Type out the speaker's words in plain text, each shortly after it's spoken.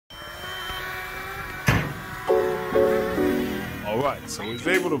Alright, so we was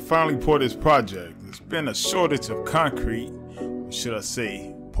able to finally pour this project. There's been a shortage of concrete, or should I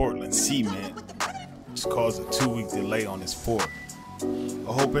say Portland cement, which caused a 2-week delay on this pour.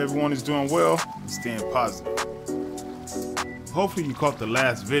 I hope everyone is doing well and staying positive. Hopefully you caught the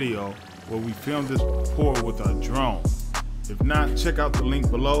last video where we filmed this pour with our drone. If not, check out the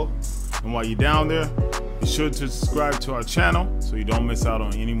link below. And while you're down there, be sure to subscribe to our channel so you don't miss out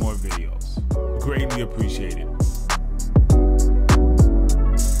on any more videos. Greatly appreciated.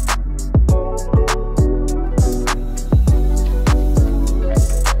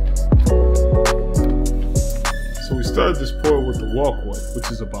 So we started this pour with the walkway,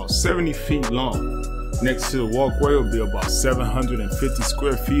 which is about 70 feet long. Next to the walkway will be about 750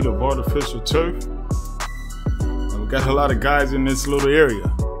 square feet of artificial turf. And we got a lot of guys in this little area.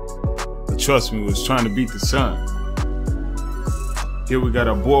 But trust me, we was trying to beat the sun. Here we got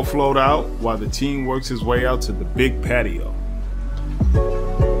our bore float out while the team works his way out to the big patio.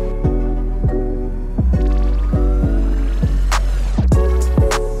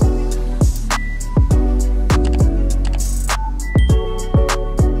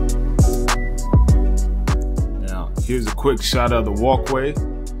 Here's a quick shot of the walkway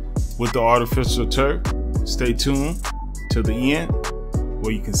with the artificial turf. Stay tuned till the end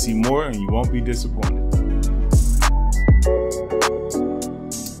where you can see more and you won't be disappointed.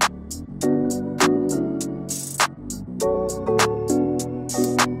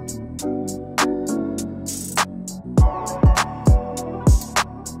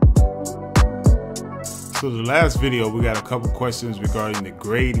 So the last video we got a couple questions regarding the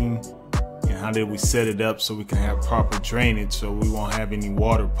grading. How did we set it up so we can have proper drainage so we won't have any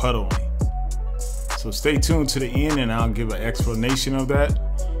water puddling. So stay tuned to the end and I'll give an explanation of that,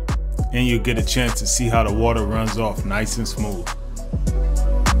 and you'll get a chance to see how the water runs off nice and smooth.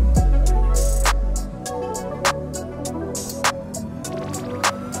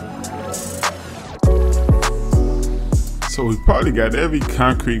 So we probably got every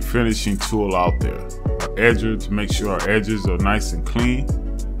concrete finishing tool out there. Our edger to make sure our edges are nice and clean.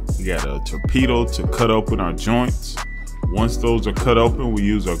 We got a torpedo to cut open our joints. Once those are cut open, we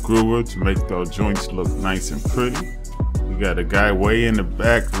use our groover to make the joints look nice and pretty. We got a guy way in the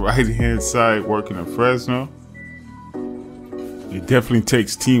back, right hand side, working a Fresno. It definitely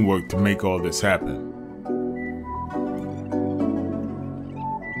takes teamwork to make all this happen.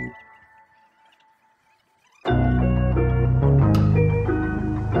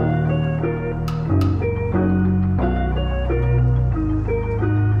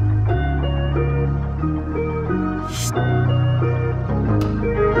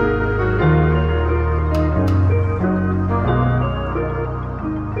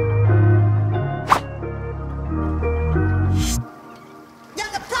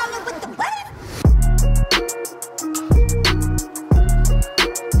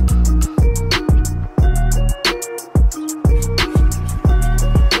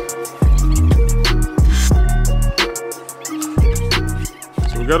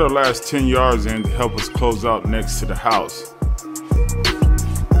 We got our last 10 yards in to help us close out next to the house.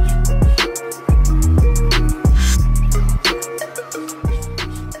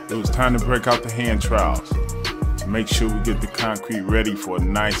 It was time to break out the hand trowels to make sure we get the concrete ready for a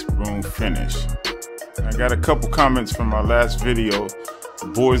nice broom finish. And I got a couple comments from our last video. The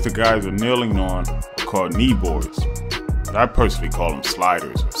boards the guys are kneeling on are called knee boards, but I personally call them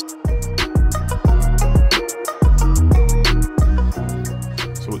sliders.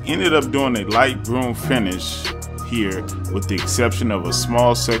 We ended up doing a light broom finish here with the exception of a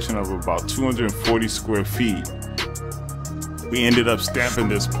small section of about 240 square feet. We ended up stamping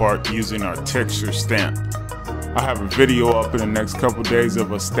this part using our texture stamp. I have a video up in the next couple days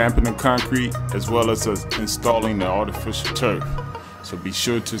of us stamping the concrete as well as us installing the artificial turf. So be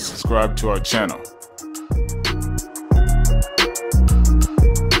sure to subscribe to our channel.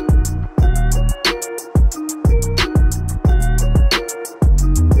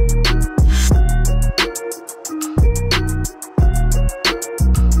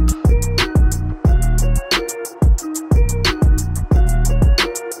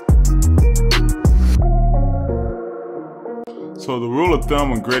 So the rule of thumb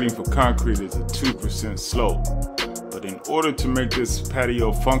when grading for concrete is a 2% slope. But in order to make this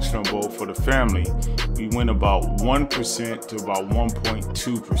patio functionable for the family, we went about 1% to about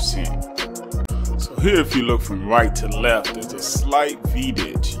 1.2%. So here if you look from right to left, there's a slight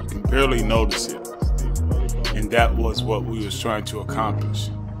V-ditch. You can barely notice it. And that was what we was trying to accomplish.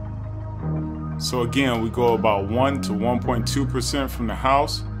 So again, we go about 1 to 1.2% from the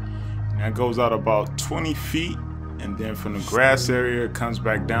house. And that goes out about 20 feet. And then from the grass area, it comes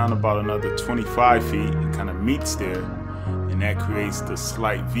back down about another 25 feet. It kind of meets there. and that creates the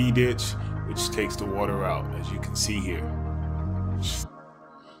slight V-ditch, which takes the water out, as you can see here.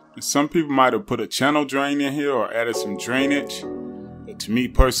 Some people might have put a channel drain in here or added some drainage, but to me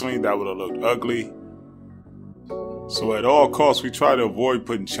personally, that would have looked ugly. So at all costs, we try to avoid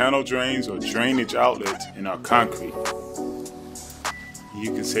putting channel drains or drainage outlets in our concrete.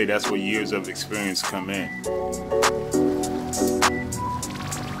 You can say that's where years of experience come in.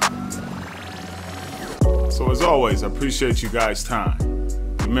 So as always, I appreciate you guys' time.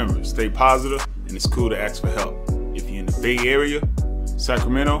 Remember, stay positive, and it's cool to ask for help. If you're in the Bay Area,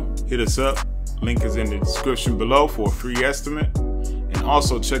 Sacramento, hit us up. Link is in the description below for a free estimate. And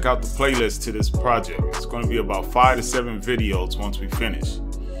also check out the playlist to this project. It's going to be about 5 to 7 videos once we finish.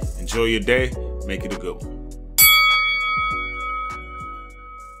 Enjoy your day. Make it a good one.